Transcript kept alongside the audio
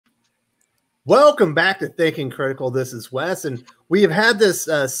Welcome back to Thinking Critical. This is Wes, and we have had this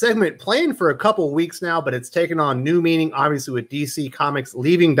segment planned for a couple of weeks now, but it's taken on new meaning, obviously, with DC Comics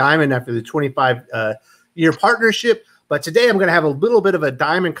leaving Diamond after the 25-year partnership. But today I'm going to have a little bit of a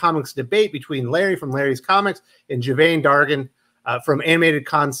Diamond Comics debate between Larry from Larry's Comics and Gevian from Animated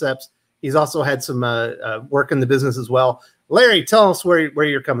Concepts. He's also had some work in the business as well. Larry, tell us where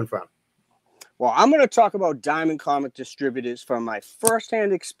you're coming from. Well, I'm going to talk about Diamond Comic Distributors from my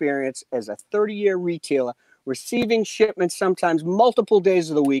firsthand experience as a 30-year retailer, receiving shipments sometimes multiple days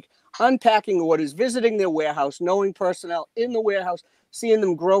of the week, unpacking orders, visiting their warehouse, knowing personnel in the warehouse, seeing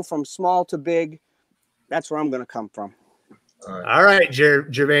them grow from small to big. That's where I'm going to come from. All right,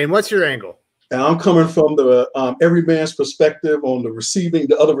 Gevian, what's your angle? And I'm coming from the every man's perspective on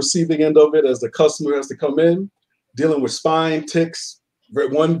the other receiving end of it, as the customer has to come in, dealing with spine ticks.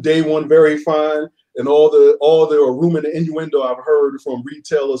 One very fine, and all the room and the innuendo I've heard from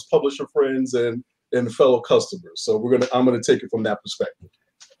retailers, publisher friends, and fellow customers. So I'm gonna take it from that perspective.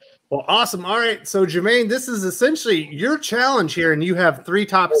 Well, awesome. All right, so Gevian, this is essentially your challenge here, and you have 3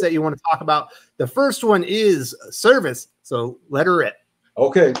 topics that you want to talk about. The first one is service. So let her rip.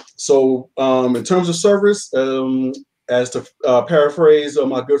 Okay, so in terms of service, as to paraphrase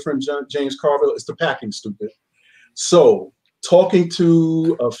my good friend James Carville, it's the packing stupid. So, talking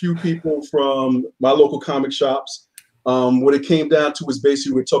to a few people from my local comic shops, what it came down to was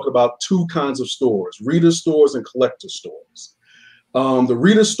basically we're talking about 2 kinds of stores: reader stores and collector stores. The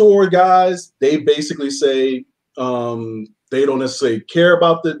reader store guys, they basically say they don't necessarily care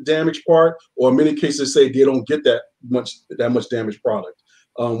about the damaged part, or in many cases say they don't get that much damaged product.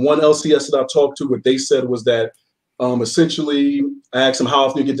 One LCS that I talked to, what they said was that essentially I asked them how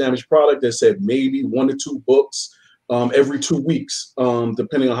often you get damaged product. They said maybe 1 to 2 books every 2 weeks,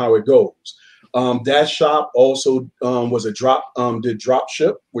 depending on how it goes. That shop also did drop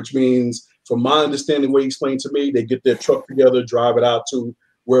ship, which means, from my understanding, the way he explained to me, they get their truck together, drive it out to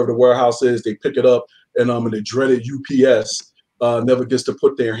wherever the warehouse is, they pick it up, and the dreaded UPS never gets to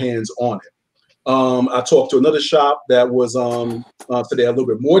put their hands on it. I talked to another shop that was so they had a little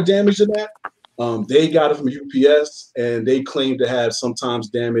bit more damage than that. They got it from UPS, and they claimed to have sometimes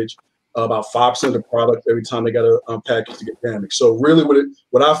damage about 5% of the product every time they got a package to get damaged. So really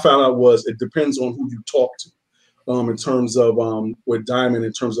what I found out was it depends on who you talk to in terms of with Diamond,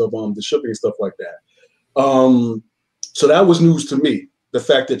 in terms of the shipping and stuff like that. So that was news to me. The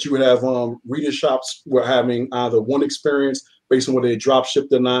fact that you would have reader shops were having either one experience based on whether they drop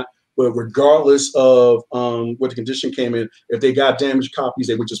shipped or not, but regardless of what the condition came in, if they got damaged copies,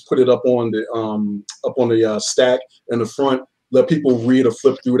 they would just put it up on the stack in the front, let people read or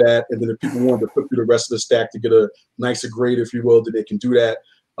flip through that, and then if people wanted to flip through the rest of the stack to get a nicer grade, if you will, then they can do that.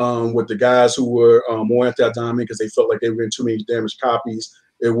 With the guys who were more anti-Diamond because they felt like they were getting too many damaged copies,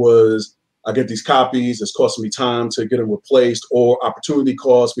 it was, I get these copies, it's costing me time to get them replaced, or opportunity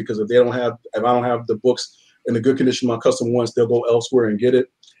cost, because if I don't have the books in the good condition my customer wants, they'll go elsewhere and get it.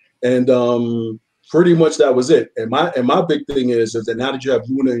 And pretty much that was it. And my big thing is that now that you have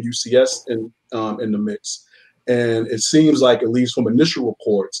Lunar and UCS in the mix, and it seems like, at least from initial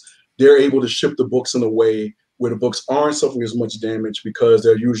reports, they're able to ship the books in a way where the books aren't suffering as much damage because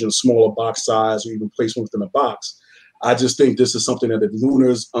they're usually a smaller box size or even placement within a box. I just think this is something that if Lunar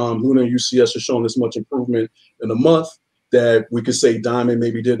and UCS are showing this much improvement in a month, that we could say Diamond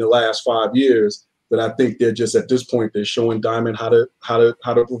maybe did in the last 5 years. But I think they're just, at this point, they're showing Diamond how to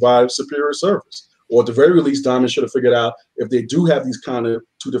provide superior service. Or at the very least, Diamond should have figured out, if they do have these kind of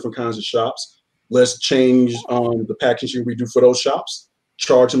 2 different kinds of shops, let's change the packaging we do for those shops,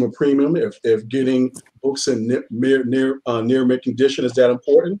 charge them a premium if getting books in near mint condition is that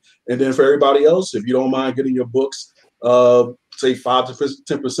important. And then for everybody else, if you don't mind getting your books, say 5 to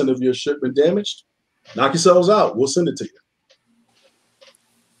 10% of your shipment damaged, knock yourselves out. We'll send it to you.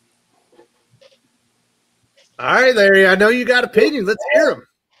 All right, Larry, I know you got opinions. Let's hear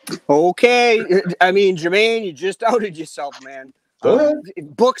them. Okay. I mean, Jermaine, you just outed yourself, man. Go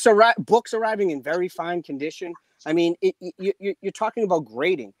ahead. Books arriving in very fine condition. I mean, you're talking about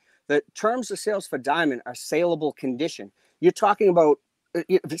grading. The terms of sales for Diamond are saleable condition. You're talking about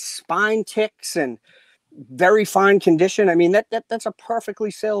spine ticks and very fine condition. I mean, that's a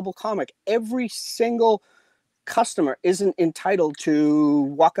perfectly saleable comic. Every single customer isn't entitled to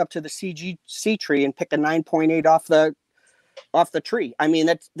walk up to the CGC tree and pick a 9.8 off the tree. I mean,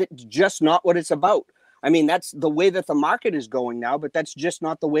 that's just not what it's about. I mean, that's the way that the market is going now, but that's just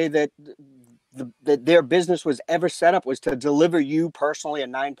not the way that their business was ever set up, was to deliver you personally a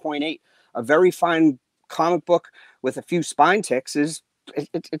 9.8. A very fine comic book with a few spine ticks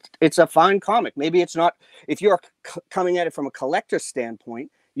it's a fine comic. Maybe it's not, if you're coming at it from a collector's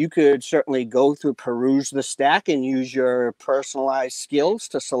standpoint, you could certainly go through, peruse the stack, and use your personalized skills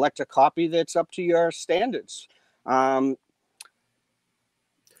to select a copy that's up to your standards.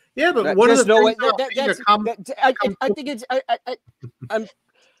 Yeah, but one of the things I'm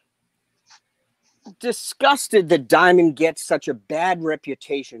disgusted that Diamond gets such a bad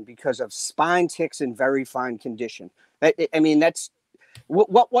reputation because of spine ticks in very fine condition. I mean, that's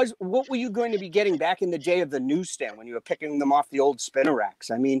what were you going to be getting back in the day of the newsstand when you were picking them off the old spinner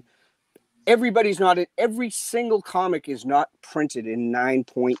racks? I mean, every single comic is not printed in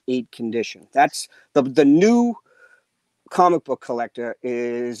 9.8 condition. That's the new comic book collector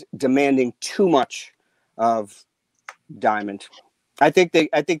is demanding too much of Diamond. I think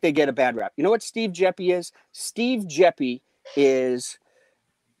they get a bad rap. You know what Steve Geppi is? Steve Geppi is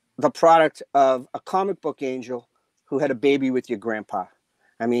the product of a comic book angel who had a baby with your grandpa.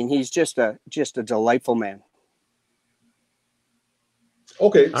 I mean, he's just a delightful man.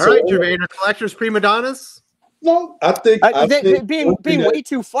 Okay, all right, Gevian, collectors prima donnas. No, I think being way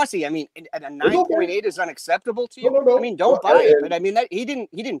too fussy. I mean, at a 9.8 is unacceptable to you. No. I mean, don't buy it. But I mean, that he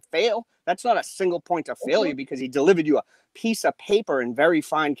didn't fail. That's not a single point of failure because he delivered you a piece of paper in very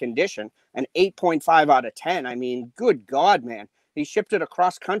fine condition, an 8.5 out of 10. I mean, good God, man, he shipped it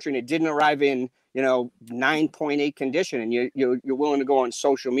across country and it didn't arrive in 9.8 condition, and you're willing to go on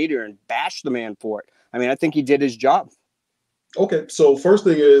social media and bash the man for it. I mean, I think he did his job. Okay, so first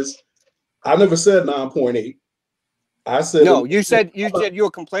thing is, I never said 9.8. I said no. You said you were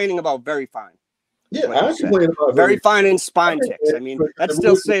complaining about very fine. Yeah, I complaining about very fine and spine ticks. I mean, that's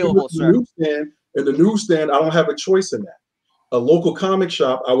still saleable, sir. In the newsstand, I don't have a choice in that. A local comic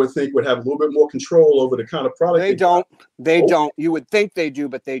shop, I would think, would have a little bit more control over the kind of product they don't. They don't. You would think they do,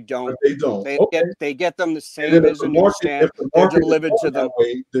 but they don't. But they don't. They get them the same as a newsstand. They're delivered to them.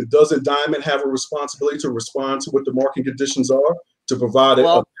 Then doesn't Diamond have a responsibility to respond to what the market conditions are, to provide a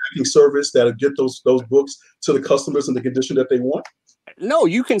packing service that'll get those books to the customers in the condition that they want? No,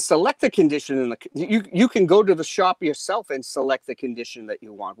 you can select the condition you can go to the shop yourself and select the condition that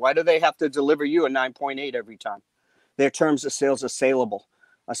you want. Why do they have to deliver you a 9.8 every time? Their terms of sales are saleable.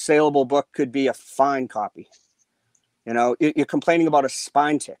 A saleable book could be a fine copy. You're complaining about a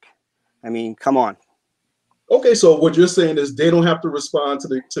spine tick. I mean, come on. Okay, so what you're saying is they don't have to respond to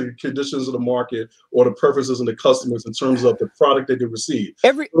the conditions of the market or the preferences of the customers in terms of the product that they receive.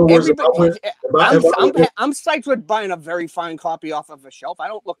 I'm psyched with buying a very fine copy off of a shelf. I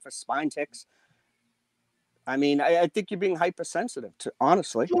don't look for spine ticks. I mean, I think you're being hypersensitive.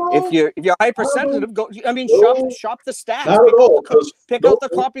 Honestly, if you're hypersensitive, shop the stacks. Pick out the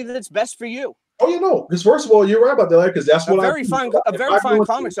copy that's best for you. Oh, because first of all, you're right about that, because that's what a very fine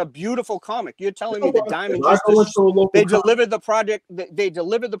comic's a beautiful comic. You're telling me that Diamond they delivered the product. They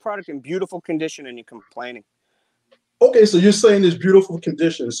delivered the product in beautiful condition, and you're complaining. Okay, so you're saying it's beautiful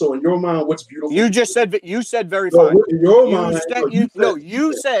condition. So in your mind, what's beautiful? You just said very fine. In your mind,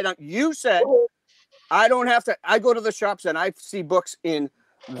 you said. I don't have to. I go to the shops and I see books in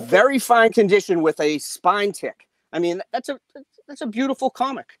very fine condition with a spine tick. I mean, that's a beautiful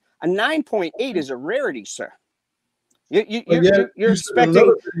comic. A 9.8 is a rarity, sir. You're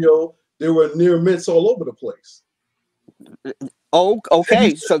expecting. Video, there were near mints all over the place. Oh,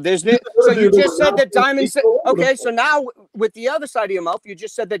 okay. So you just said that Diamond said, okay. So now with the other side of your mouth, you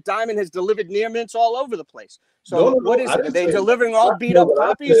just said that Diamond has delivered near mints all over the place. So what is it? Are they delivering all beat up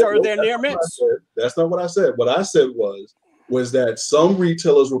copies, or are they near mints? That's not what I said. What I said was that some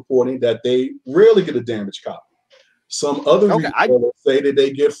retailers reporting that they rarely get a damaged copy. Some other retailers say that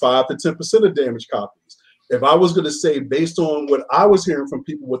they get 5 to 10% of damaged copies. If I was going to say, based on what I was hearing from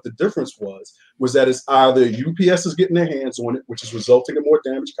people, what the difference was that it's either UPS is getting their hands on it, which is resulting in more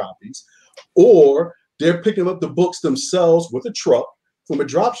damaged copies, or they're picking up the books themselves with a truck from a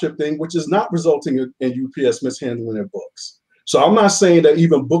dropship thing, which is not resulting in UPS mishandling their books. So I'm not saying that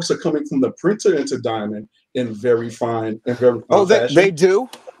even books are coming from the printer into Diamond in very fine fashion. They do.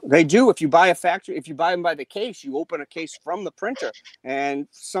 They do. If you buy them by the case, you open a case from the printer, and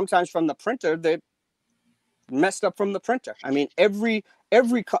sometimes from the printer, they messed up from the printer. I mean, a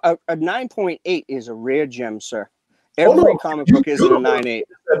 9.8 is a rare gem, sir. Every comic book isn't a 9.8.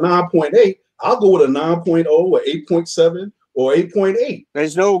 At 9.8, I'll go with a 9.0 or 8.7 or 8.8.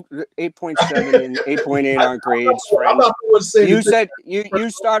 There's no 8.7 and 8.8 aren't grades, friend. You said you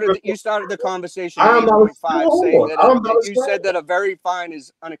started the conversation at 8.5, saying that you said that a very fine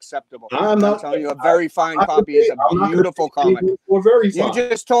is unacceptable. I'm telling you, a very fine copy is a beautiful comic. You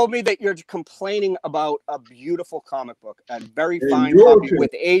just told me that you're complaining about a beautiful comic book, a very fine copy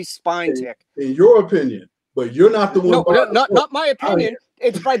with a spine tick. In your opinion, but you're not the one. No, not my opinion.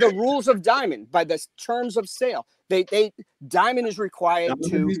 It's by the rules of Diamond, by the terms of sale. Diamond is required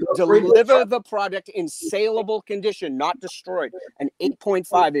to deliver the product in saleable condition, not destroyed. And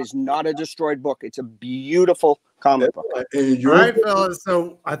 8.5 is not a destroyed book. It's a beautiful comic book. All right, fellas.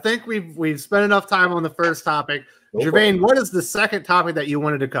 So I think we've spent enough time on the first topic. Gevian, what is the second topic that you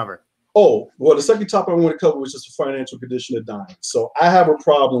wanted to cover? Oh, well, the second topic I want to cover was just the financial condition of Diamond. So I have a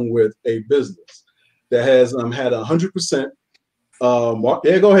problem with a business that has had 100%.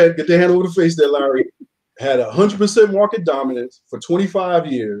 Yeah, go ahead, get their hand over the face there, Larry. Had 100% market dominance for 25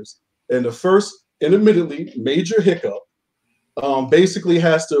 years, and the first, and admittedly, major hiccup, basically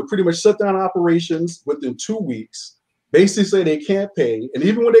has to pretty much shut down operations within 2 weeks. Basically, say they can't pay, and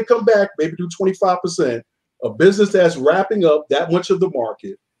even when they come back, maybe do 25%. A business that's wrapping up that much of the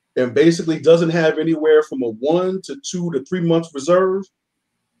market and basically doesn't have anywhere from a 1 to 2 to 3 months reserve.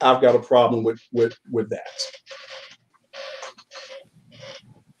 I've got a problem with that.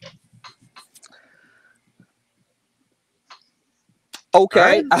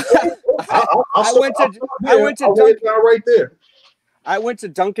 Okay. I went to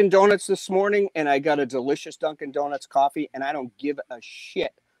Dunkin' Donuts this morning, and I got a delicious Dunkin' Donuts coffee, and I don't give a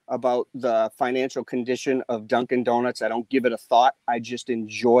shit about the financial condition of Dunkin' Donuts. I don't give it a thought. I just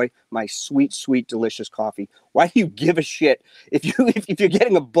enjoy my sweet, sweet, delicious coffee. Why do you give a shit if you're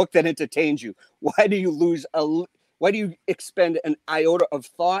getting a book that entertains you? Why do you expend an iota of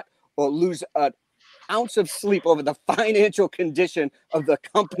thought or lose an ounce of sleep over the financial condition of the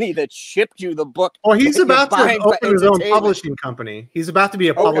company that shipped you the book? Well, he's about to open his own publishing company. He's about to be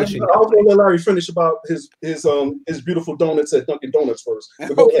a publishing company. I'll let Larry finish about his beautiful donuts at Dunkin' Donuts first.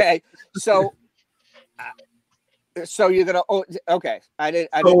 Okay, so you're gonna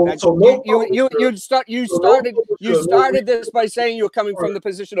you started this by saying you were coming from the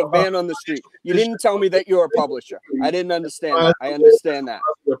position of man on the street. You didn't tell me that you're a publisher. I didn't understand that. I understand that.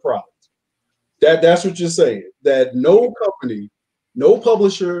 That's what you're saying. That no company, no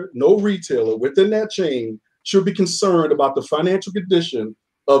publisher, no retailer within that chain should be concerned about the financial condition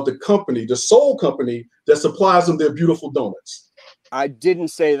of the company, the sole company that supplies them their beautiful donuts. I didn't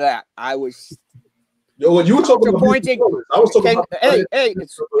say that. I was. Well, you were talking about pointing. I was talking about. Hey,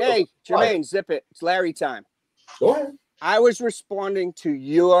 Jermaine, zip it. It's Larry time. Go ahead. I was responding to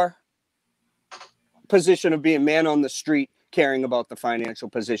your position of being man on the street, caring about the financial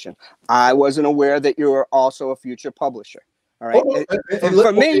position. I wasn't aware that you were also a future publisher. All right.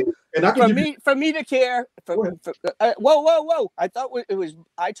 For me to care. Whoa! I thought it was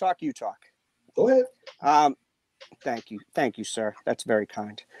I talk, you talk. Go ahead. Thank you, sir. That's very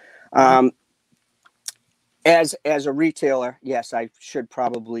kind. As a retailer, yes, I should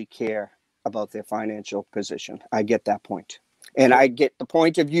probably care about their financial position. I get that point, and I get the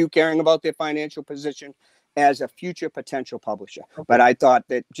point of you caring about their financial position as a future potential publisher. But I thought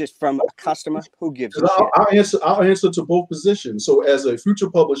that just from a customer, who gives a shit? I'll answer to both positions. So as a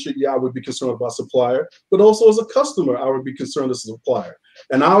future publisher, yeah, I would be concerned about supplier, but also as a customer, I would be concerned as a supplier.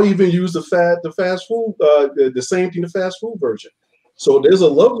 And I'll even use the fast food, the same thing, the fast food version. So there's a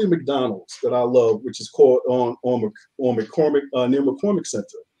lovely McDonald's that I love, which is called on McCormick, near McCormick Center.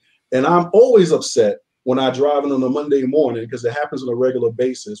 And I'm always upset when I drive in on a Monday morning, because it happens on a regular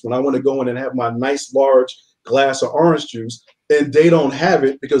basis, when I want to go in and have my nice large glass of orange juice, and they don't have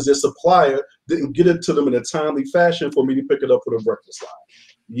it because their supplier didn't get it to them in a timely fashion for me to pick it up for the breakfast line.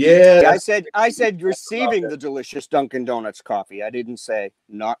 Yeah, I said receiving the delicious Dunkin' Donuts coffee. I didn't say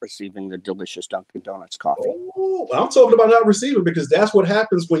not receiving the delicious Dunkin' Donuts coffee. Oh, I'm talking about not receiving, because that's what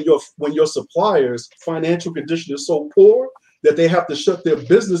happens when your supplier's financial condition is so poor that they have to shut their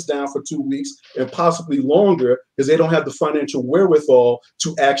business down for 2 weeks and possibly longer because they don't have the financial wherewithal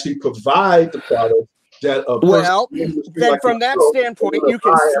to actually provide the product that then from that standpoint, you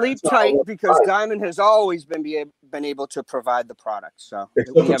can sleep tight because Diamond has always been able to provide the product. So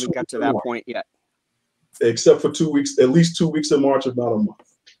we haven't got to that point yet. Except for 2 weeks, at least 2 weeks in March, if not a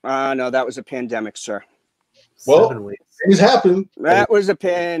month. No, that was a pandemic, sir. Well, things happen. That was a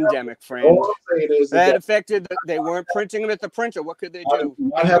pandemic, friend. That affected. They weren't printing them at the printer. What could they do?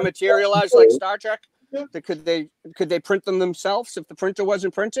 Make them materialize like Star Trek? Yeah. Could they print them themselves if the printer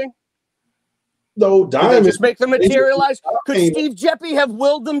wasn't printing? No, Diamond. Just make them materialize. Could Steve Jeppy have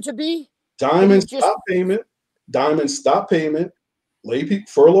willed them to be? Diamond stop payment. Diamond stop payment. Lay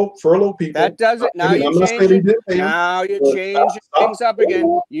people, furlough people. That does it. Now you're changing things up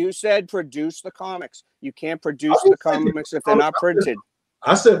again. You said produce the comics. You can't produce the comics if they're not printed.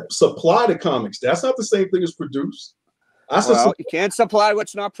 I said supply the comics. That's not the same thing as produce. I said you can't supply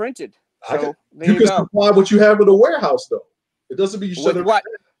what's not printed. So you can supply what you have in the warehouse, though. It doesn't mean you shut it. What?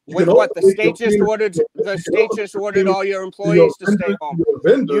 What the state just ordered? The state just ordered all your employees to stay home.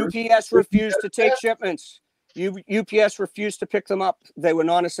 UPS refused to take shipments. UPS refused to pick them up. They were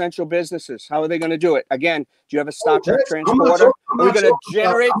non-essential businesses. How are they going to do it? Again, do you have a stock truck transporter? We're going to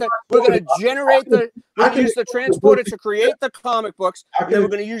generate the. We're going to generate the. We're going to use the transporter to create the comic books, and then we're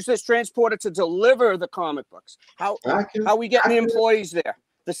going to use this transporter to deliver the comic books. How are we getting the employees there?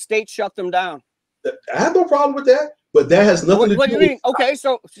 The state shut them down. I have no problem with that, but that has nothing to do. What do you mean? Okay,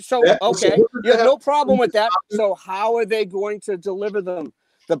 so okay, you have no problem with that. So how are they going to deliver them?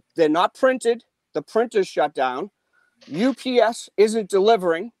 They're not printed. The printer's shut down. UPS isn't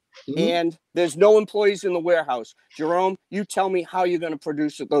delivering, and there's no employees in the warehouse. Jerome, you tell me how you're going to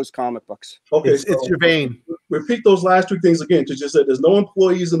produce those comic books. Okay, it's Gevian. Repeat those last two things again, because you said there's no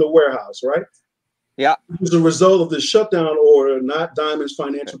employees in the warehouse, right? Yeah. As a result of the shutdown order, not Diamond's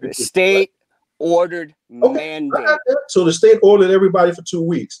financial condition. State ordered mandate. So the state ordered everybody for 2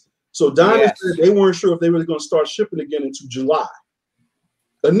 weeks. So Diamond said they weren't sure if they were going to start shipping again into July.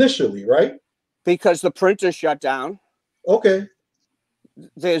 Initially, right? Because the printer shut down. Okay.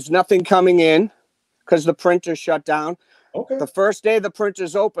 There's nothing coming in because the printer shut down. Okay. The first day the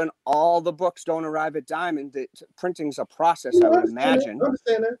printer's open, all the books don't arrive at Diamond. The printing's a process, I would imagine. I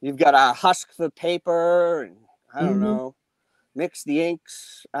understand that. You've got to husk the paper and I don't know, mix the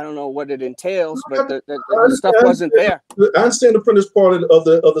inks. I don't know what it entails, but the stuff wasn't there. I understand the printer's part of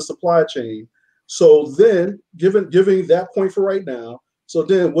the supply chain. So then, given that point for right now, so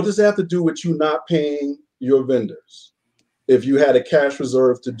then what does that have to do with you not paying your vendors if you had a cash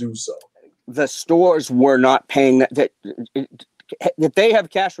reserve to do so? The stores were not paying that. If they have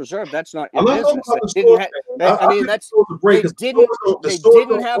cash reserve, that's not your business. They didn't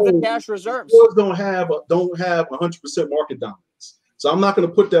have the cash reserves. Stores don't have 100% market dominance. So I'm not going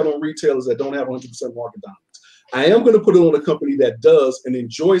to put that on retailers that don't have 100% market dominance. I am going to put it on a company that does and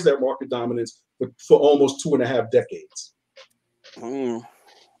enjoys that market dominance for almost 2.5 decades.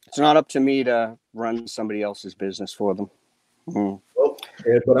 It's not up to me to run somebody else's business for them. Well,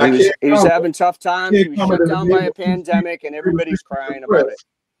 but he was having tough times. He was shut down by a pandemic, and everybody's crying about it.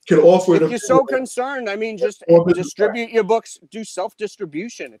 If you're so concerned, I mean, just distribute your books. Do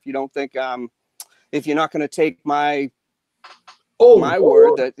self-distribution. If you don't think, if you're not going to take my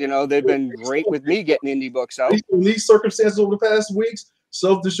word that they've been great with me getting indie books out. In these circumstances over the past weeks,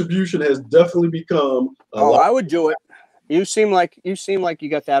 self-distribution has definitely become. I would do it. You seem like you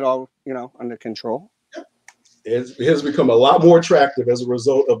got that all under control. It has become a lot more attractive as a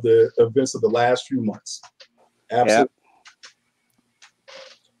result of the events of the last few months. Absolutely.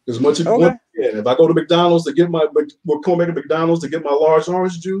 As much as if I go to McDonald's to get McDonald's to get my large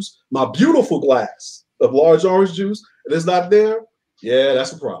orange juice, my beautiful glass of large orange juice, and it's not there,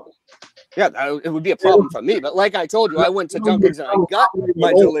 that's a problem. Yeah, it would be a problem for me. But like I told you, I went to Dunkin's and I got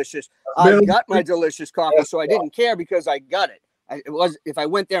my delicious coffee, so I didn't care because I got it. If I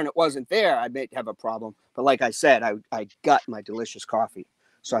went there and it wasn't there, I may have a problem. But like I said, I got my delicious coffee,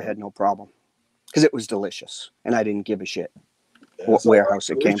 so I had no problem because it was delicious and I didn't give a shit what warehouse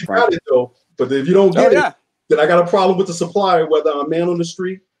it came from. But if you don't get it, then I got a problem with the supplier, whether I'm a man on the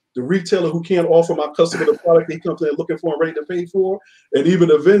street, the retailer who can't offer my customer the product they come to and looking for and ready to pay for, and even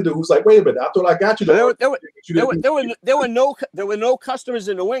a vendor who's like, wait a minute, I thought I got you. There were no customers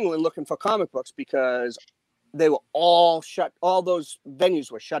in New England looking for comic books because they were all shut. All those venues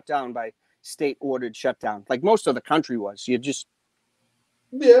were shut down by state ordered shutdown. Like most of the country was. And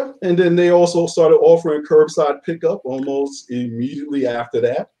then they also started offering curbside pickup almost immediately after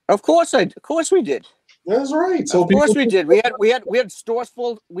that. Of course we did. That's right. So of course we did. We had stores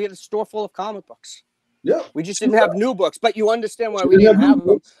full. We had a store full of comic books. Yeah. We just didn't have new books. But you understand why we didn't have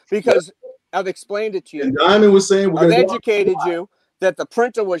them because I've explained it to you. And Diamond was saying I've educated you that the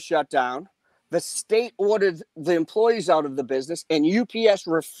printer was shut down. The state ordered the employees out of the business, and UPS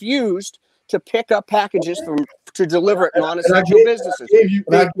refused to pick up packages to deliver it non-essential businesses.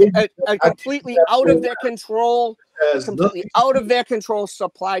 A completely out of their control,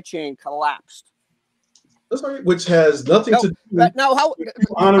 supply chain collapsed. That's right, which has nothing to do. Now,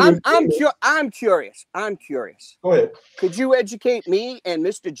 I'm curious. Go ahead. Could you educate me and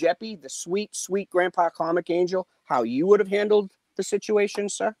Mr. Jeppy, the sweet, sweet Grandpa Comic Angel, how you would have handled the situation,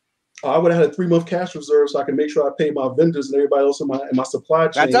 sir? I would have had a 3-month cash reserve so I can make sure I pay my vendors and everybody else in my supply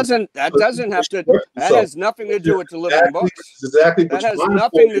chain. That has nothing to do with delivering books. Exactly. That has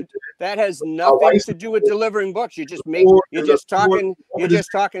nothing to do with delivering books. You're just talking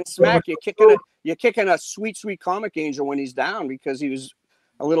smack. You're kicking a sweet, sweet Comic Angel when he's down because he was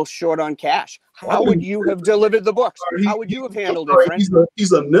a little short on cash. How would you have delivered the books? How would you have handled it, friend?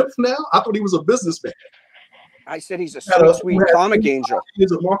 He's a nymph now? I thought he was a businessman. I said he's a had sweet comic angel.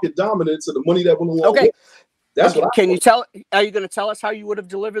 He's a market dominance and the money that went along. Okay. With. That's what. Can you tell? Are you going to tell us how you would have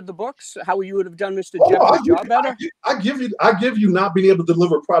delivered the books? How you would have done Mr. Oh, Jeppy's job better? I give you not being able to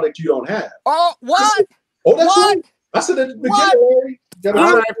deliver a product you don't have. Oh, what? That's what? Right. I said at the beginning, Larry.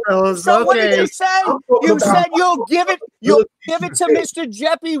 All right, fellas. So okay. what did you say? You said you'll give it to Mr.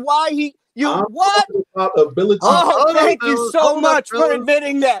 Jeppy. Why what? Oh, thank you so much for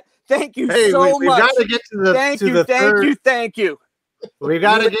admitting that. Thank you so much. We've got to get to the Thank you. We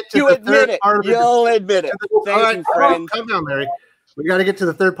got to get to the third part of the debate. You'll admit it. Thank you, friend. Come down, Larry. We got to get to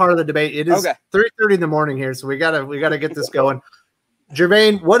the third part of the debate. It is 3:30 in the morning here, so we got to get this going.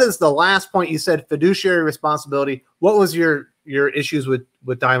 Gervain, what is the last point you said? Fiduciary responsibility. What was your issues with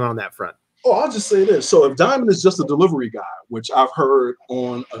Diamond on that front? Oh, I'll just say this. So if Diamond is just a delivery guy, which I've heard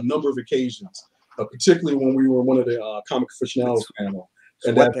on a number of occasions, particularly when we were one of the comic aficionados panel,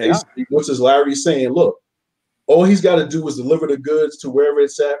 and that basically, what's as Larry saying, look, all he's got to do is deliver the goods to wherever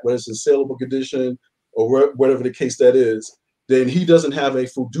it's at, whether it's in saleable condition or whatever the case that is, then he doesn't have a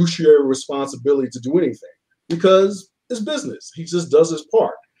fiduciary responsibility to do anything because it's business. He just does his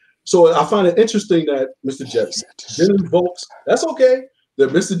part. So I find it interesting that Mr. Jeppy then invokes, that's okay, that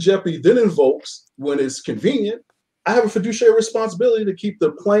Mr. Jeppy then invokes when it's convenient. I have a fiduciary responsibility to keep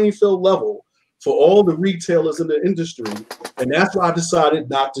the playing field level for all the retailers in the industry. And that's why I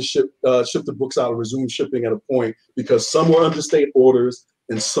decided not to ship the books out or resume shipping at a point, because some were under state orders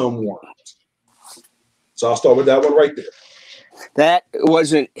and some weren't. So I'll start with that one right there. That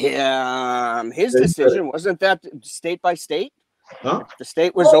wasn't his decision. Wasn't that state by state? Huh? If the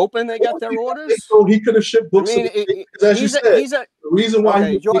state was open, they got their orders. So he could have shipped books. As you said, the reason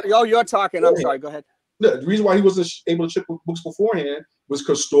why you're talking. I'm sorry. Go ahead. The reason why he wasn't able to ship books beforehand was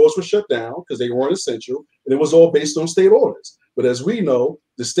because stores were shut down because they weren't essential, and it was all based on state orders. But as we know,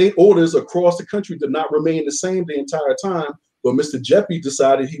 the state orders across the country did not remain the same the entire time. But Mr. Jeppy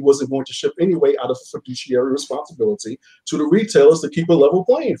decided he wasn't going to ship anyway out of fiduciary responsibility to the retailers to keep a level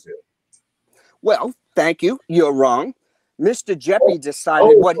playing field. Well, thank you. You're wrong. Mr. Jeppy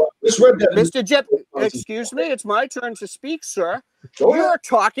decided what. Mr. Jeppy, excuse me, it's my turn to speak, sir. You're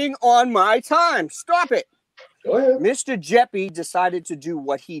talking on my time. Stop it. Go ahead. Mr. Jeppy decided to do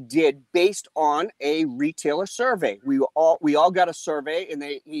what he did based on a retailer survey. We all got a survey, and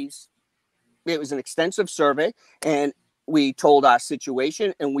it was an extensive survey, and we told our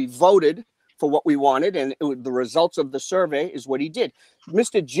situation, and we voted for what we wanted, and the results of the survey is what he did.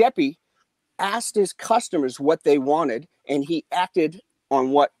 Mr. Jeppy asked his customers what they wanted, and he acted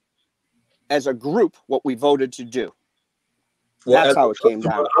on what, as a group, what we voted to do. Well, that's how it came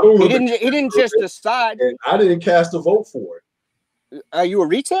down. He didn't just decide. I didn't cast a vote for it. Are you a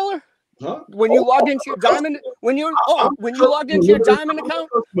retailer? Huh? When you logged into your Diamond, when you logged into your Diamond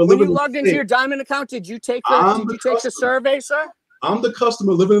account, did you take the survey, sir? I'm the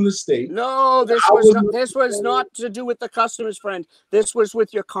customer living in the state. No, this was not to do with the customers, friend. This was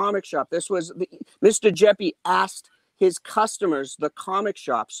with your comic shop. This was Mr. Jeppy asked his customers, the comic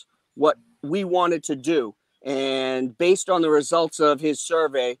shops, what we wanted to do, and based on the results of his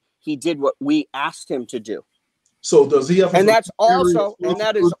survey, he did what we asked him to do. So does he have? And that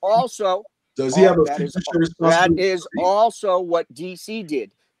is also. Does he have a fiduciary responsibility? That is also what DC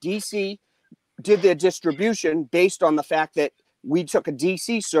did. DC did their distribution based on the fact that we took a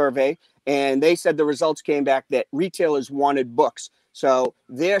DC survey, and they said the results came back that retailers wanted books. So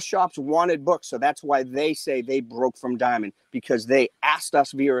their shops wanted books. So that's why they say they broke from Diamond, because they asked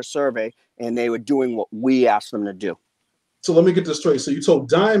us via a survey, and they were doing what we asked them to do. So let me get this straight. So you told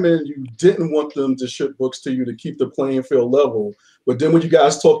Diamond you didn't want them to ship books to you to keep the playing field level, but then when you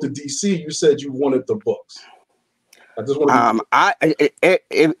guys talked to DC, you said you wanted the books. I just want to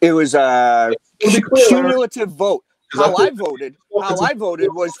it was a cumulative vote. How I voted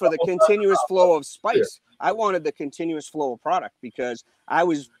was for the continuous flow of spice. I wanted the continuous flow of product because I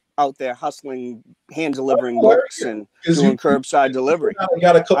was out there hustling, hand delivering books and doing curbside delivery.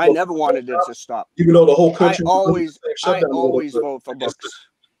 I never wanted it to stop. Even though the whole country, I always vote for books.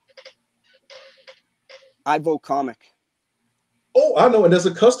 I vote comic. Oh, I know. And as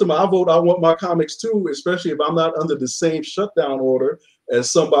a customer, I want my comics too, especially if I'm not under the same shutdown order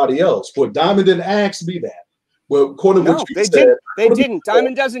as somebody else. But Diamond didn't ask me that. Well, according to what you said, they didn't.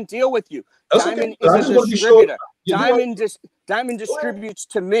 Diamond doesn't deal with you. Diamond is a distributor. Diamond distributes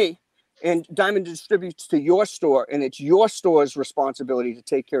to me, and Diamond distributes to your store, and it's your store's responsibility to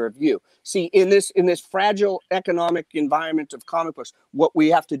take care of you. See, in this fragile economic environment of comic books, what we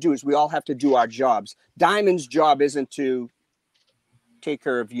have to do is we all have to do our jobs. Diamond's job isn't to take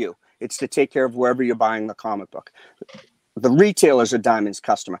care of you. It's to take care of wherever you're buying the comic book. The retailers are Diamond's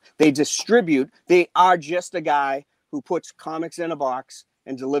customer. They distribute. They are just a guy who puts comics in a box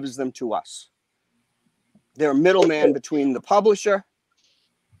and delivers them to us. They're a middleman between the publisher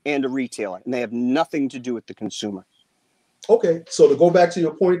and a retailer, and they have nothing to do with the consumer. Okay, so to go back to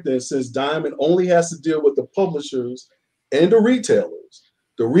your point then, since Diamond only has to deal with the publishers and the retailers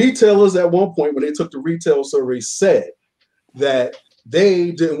at one point when they took the retail survey said that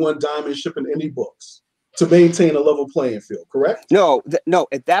they didn't want Diamond shipping any books to maintain a level playing field, correct? No, no.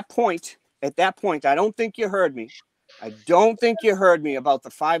 At that point, I don't think you heard me. I don't think you heard me about the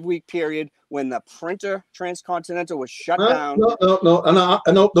 5-week period when the printer Transcontinental was shut down. No. That's not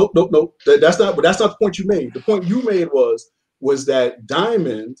the point you made. The point you made was that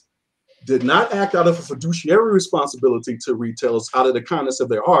Diamond did not act out of a fiduciary responsibility to retailers out of the kindness of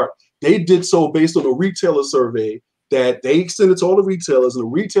their heart. They did so based on a retailer survey that they extended to all the retailers, and the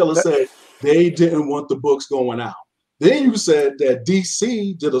retailers said they didn't want the books going out. Then you said that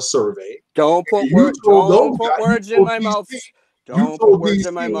DC did a survey. Don't put words in my mouth. Don't put words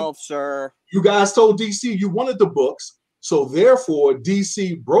in my mouth, sir. You guys told DC you wanted the books, so therefore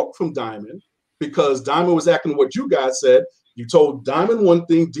DC broke from Diamond because Diamond was acting what you guys said. You told Diamond one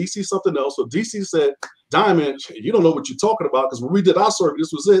thing, DC something else. So DC said, Diamond, you don't know what you're talking about because when we did our survey,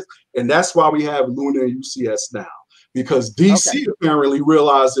 this was it. And that's why we have Lunar and UCS now. Because DC apparently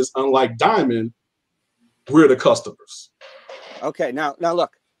realizes, unlike Diamond, we're the customers. Okay, now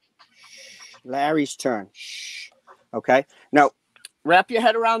look. Larry's turn. Okay, now wrap your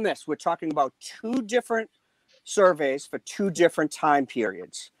head around this. We're talking about 2 different surveys for 2 different time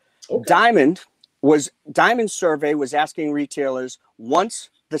periods. Okay. Diamond's survey was asking retailers once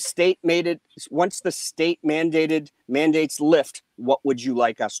the state mandated mandates lift, what would you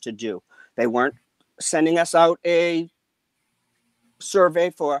like us to do? They weren't sending us out a survey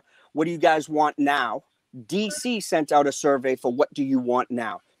for what do you guys want now. DC sent out a survey for what do you want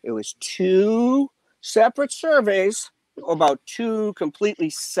now. It was 2 separate surveys about 2 completely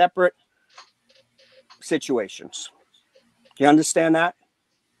separate situations. You understand that?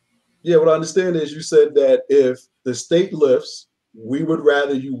 Yeah, what I understand is you said that if the state lifts, we would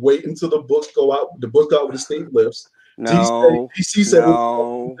rather you wait until the books go out. The book out with the state lifts. No, DC said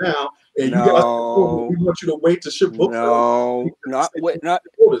no, now, and no, you guys, we want you to wait to ship books. No, not.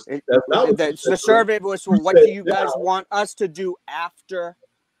 The survey was, well, what do you guys want us to do after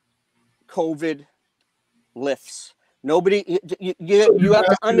COVID lifts? Nobody. You have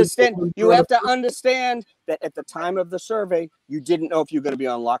to understand. You have to understand that at the time of the survey, you didn't know if you're going to be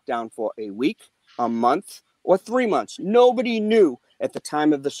on lockdown for a week, a month, or 3 months. Nobody knew at the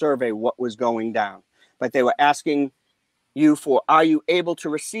time of the survey what was going down. But they were asking you for, are you able to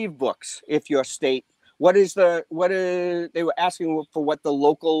receive books if your state? They were asking for what the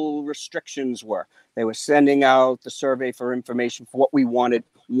local restrictions were. They were sending out the survey for information for what we wanted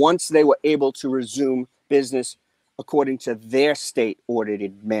once they were able to resume business according to their state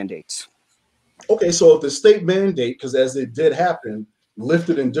audited mandates. Okay, so if the state mandate, because as it did happen,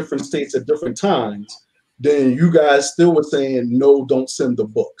 lifted in different states at different times, then you guys still were saying, no, don't send the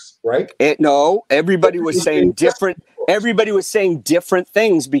books, right? No, everybody was saying different. Everybody was saying different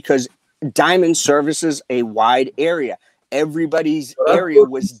things because Diamond services a wide area. Everybody's area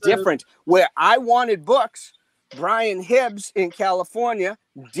was different. Where I wanted books, Brian Hibbs in California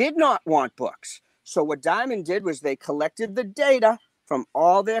did not want books. So what Diamond did was they collected the data from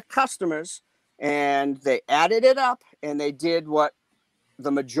all their customers and they added it up and they did what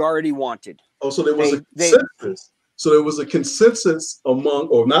the majority wanted. Oh, so there was a consensus. So there was a consensus among,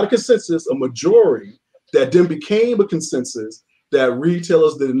 or not a consensus, a majority that then became a consensus that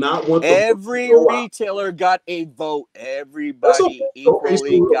retailers did not want. Every retailer got a vote. Everybody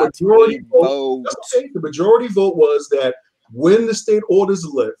equally got a vote. That's okay. The majority vote was that when the state orders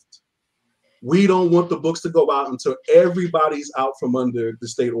lift, we don't want the books to go out until everybody's out from under the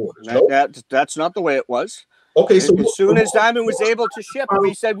state orders. That's not the way it was. Okay, so as soon as Diamond was able to ship,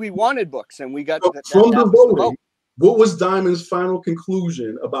 we said we wanted books, and we got from the voting. What was Diamond's final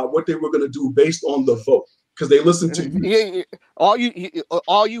conclusion about what they were going to do based on the vote? Because they listened to you.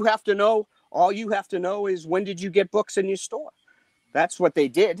 All you have to know is when did you get books in your store? That's what they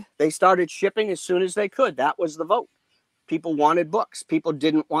did. They started shipping as soon as they could. That was the vote. People wanted books. People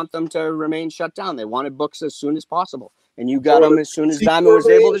didn't want them to remain shut down. They wanted books as soon as possible, and you got them as soon as Diamond was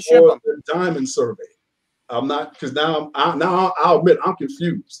able to ship them. The Diamond survey. I'm not, because now I'll admit I'm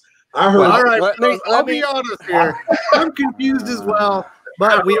confused. I heard. Well, all right, I'll be honest here. I'm confused as well,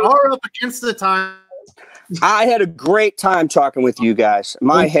 but we are up against the time. I had a great time talking with you guys.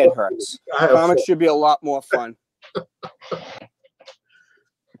 My head hurts. Comics should be a lot more fun.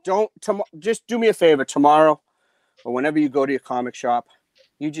 Just do me a favor tomorrow. or whenever you go to your comic shop,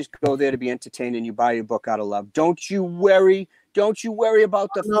 you just go there to be entertained and you buy your book out of love. Don't you worry about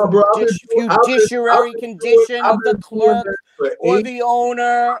the judiciary condition of the clerk or the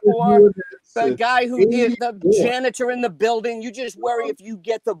owner or the guy who did the janitor in the building. You just worry if you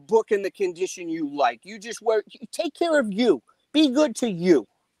get the book in the condition you like. You just worry. Take care of you. Be good to you.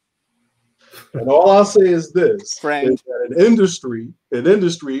 And all I'll say is this: friend, is that in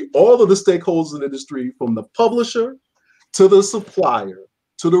industry, all of the stakeholders in the industry, from the publisher to the supplier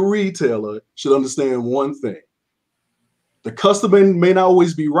to the retailer, should understand one thing. The customer may not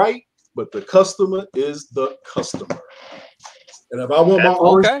always be right, but the customer is the customer. And if I want my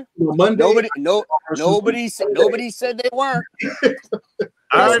orange Monday, nobody said they weren't.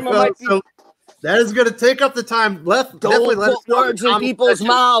 All right, so that is going to take up the time. Definitely let us know words in people's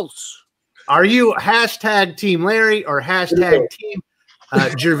mouths. Are you hashtag Team Larry or hashtag Team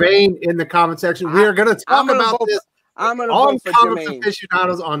Gevian in the comment section? We are going to talk about this. I'm going to on vote for Comics Gevian.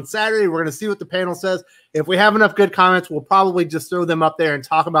 Aficionados on Saturday. We're going to see what the panel says. If we have enough good comments, we'll probably just throw them up there and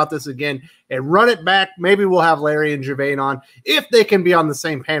talk about this again and run it back. Maybe we'll have Larry and Gevian on if they can be on the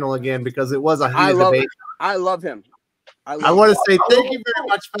same panel again, because it was a heated debate. I love him. I want to say thank you very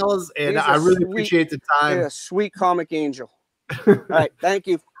much, fellas, and I really appreciate the time. He's a sweet comic angel. All right, thank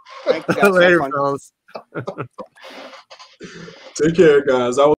you. Thank you guys. Later, fellas. Take care, guys.